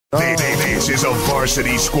This is a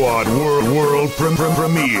Varsity Squad world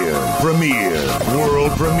premiere.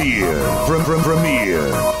 World premiere.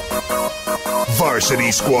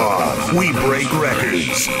 Varsity Squad. We break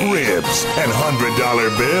records, ribs, and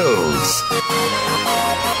 $100 bills.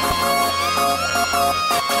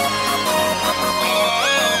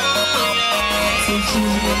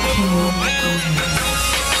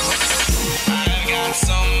 I got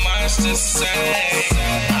so much to say.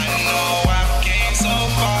 I know I've came so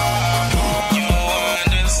far. You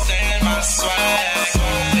understand my swag.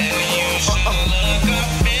 Then you should look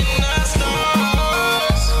up in the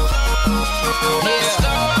stars.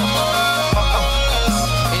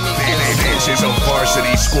 This is a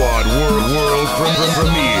Varsity Squad world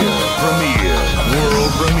premiere.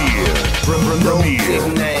 World premiere. No big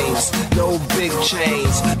names, no big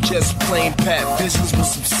chains, just plain pat bitches with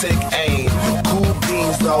some sick aim. Cool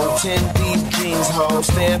beans though, 10 deep jeans, ho.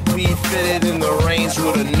 Stampede fitted in the range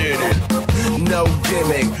with a knitted. No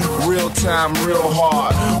gimmick, real time, real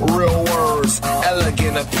hard, real words,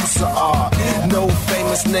 elegant, a piece of art. No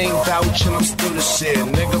famous name vouching, I'm still the shit.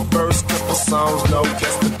 Nigga first couple songs, no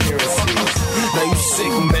guest appearances. Now you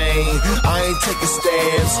sick, man, I ain't taking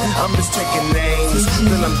stabs, I'm just taking names,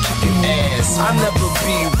 then I'm kicking ass. I never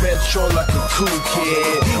be retro like a cool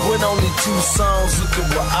kid. With only 2 songs, look at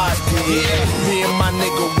what I did. Me and my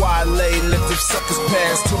nigga Wale let them suckers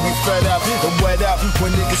pass till we fed up and wet up.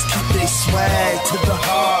 When niggas keep they swag to the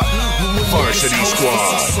heart. Varsity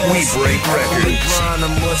Squad, we break records. I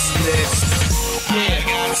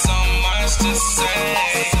got so much to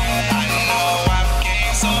say. I know I've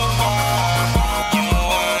came so far. You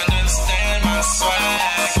understand my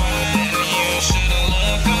swag. Then you should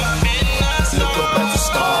look up in the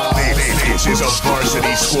stars. This is a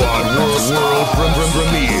Varsity Squad world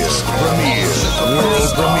premiere.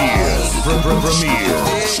 World premiere.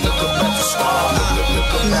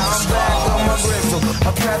 Now I'm back on my bristle.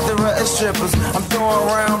 A plethora of strippers. I'm throwing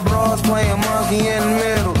around bras, playing monkey in the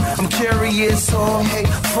middle. I'm curious, so hey,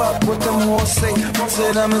 fuck what them horse say. Most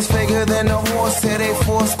of them is faker than the horse say. They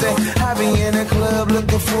forced it. I be in the club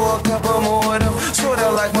looking for a couple more of them. Sorta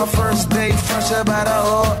like my first date, fresh about a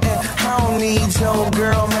whore. And I don't need your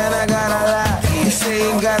girl, man, I got a lot. You say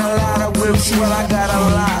you got a lot of whips, well I got a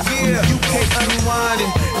lot. Yeah, you can't unwind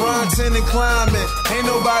it. Ronton and climbing, ain't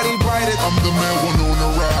nobody brighter. I'm the man, one on the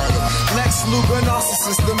rider. Lex Luger,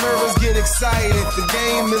 narcissist, the mirrors get excited. The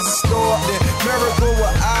game is a store, then miracle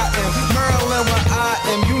where I am. Maryland where I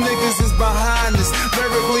am, you niggas is behind us.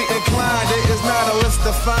 Lyrically inclined, there is not a list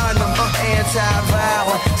to find them.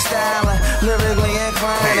 Anti-violent, styling, lyrically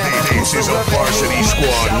inclined. This is a Varsity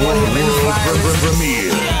Squad world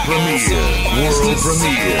premiere. World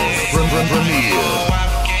premiere.